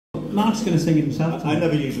Mark's going to sing it himself. I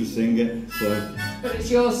never usually sing it, so. But it's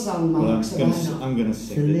your song, Mark. Well, so why not? I'm going to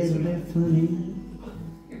sing it. It's a little bit funny.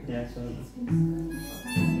 Yeah, so.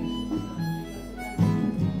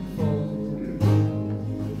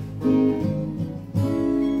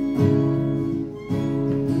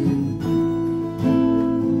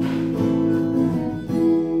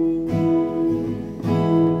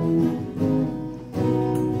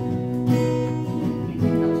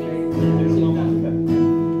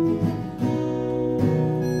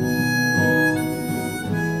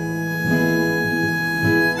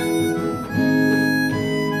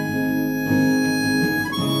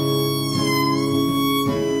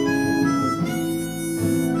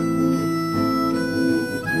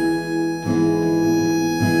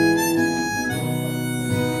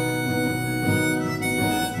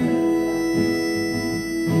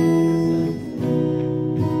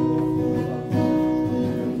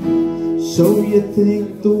 So you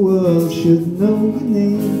think the world should know your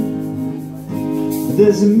name?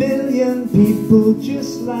 There's a million people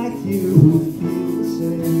just like you who feel the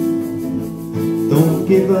same. Don't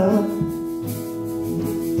give up,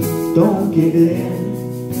 don't give in,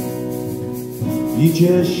 you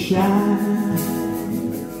just shine.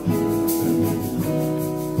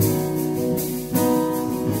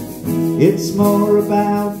 It's more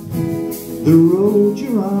about the road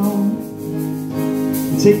you're on.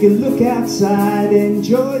 Take a look outside,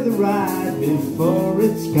 enjoy the ride before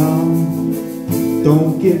it's gone.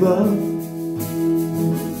 Don't give up,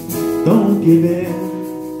 don't give in,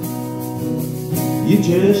 you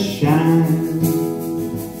just shine.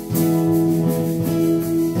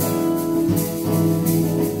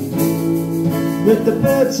 Let the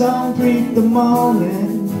birdsong greet the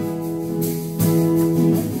morning.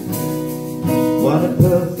 What a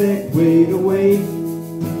perfect way to wake.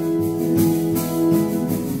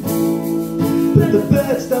 But the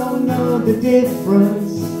birds don't know the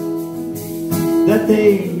difference that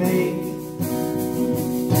they make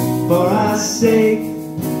for our sake.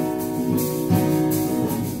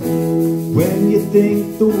 When you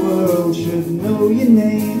think the world should know your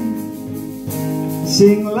name,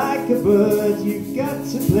 sing like a bird, you've got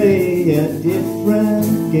to play a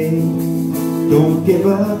different game. Don't give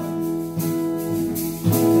up,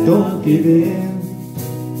 don't give in,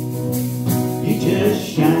 you just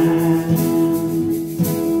shine.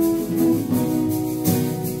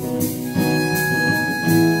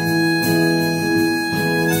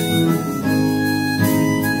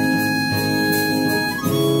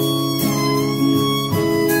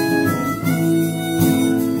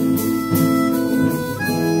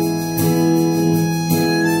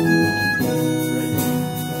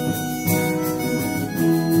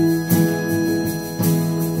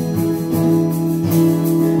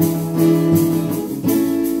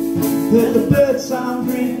 Heard the birdsong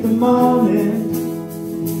greet the morning.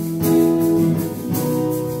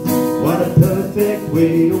 What a perfect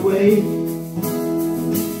way to wake.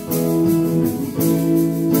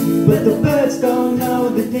 But the birds don't know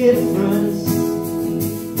the difference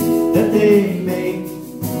that they make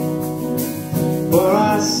for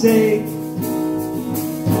our sake.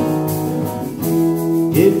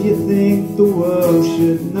 If you think the world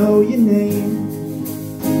should know your name,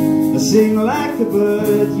 sing like a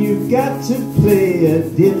bird, you've got to play a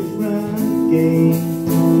different game.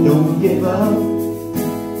 Don't give up,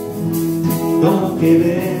 don't give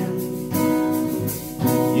in,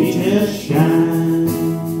 you just shine.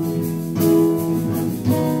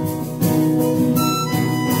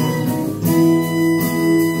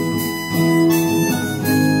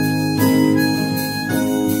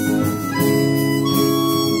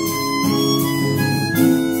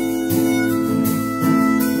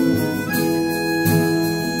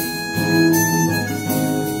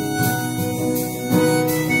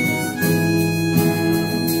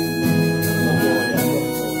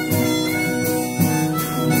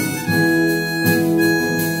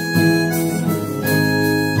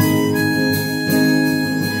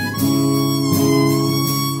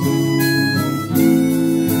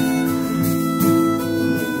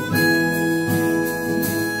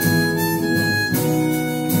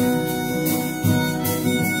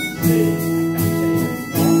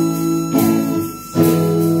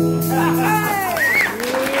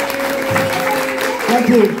 Thank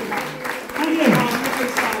you. Thank you.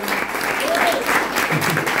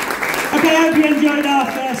 Okay, I hope you enjoyed our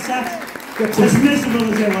first set. As miserable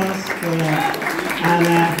as it was. And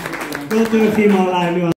we'll do a few more lively ones.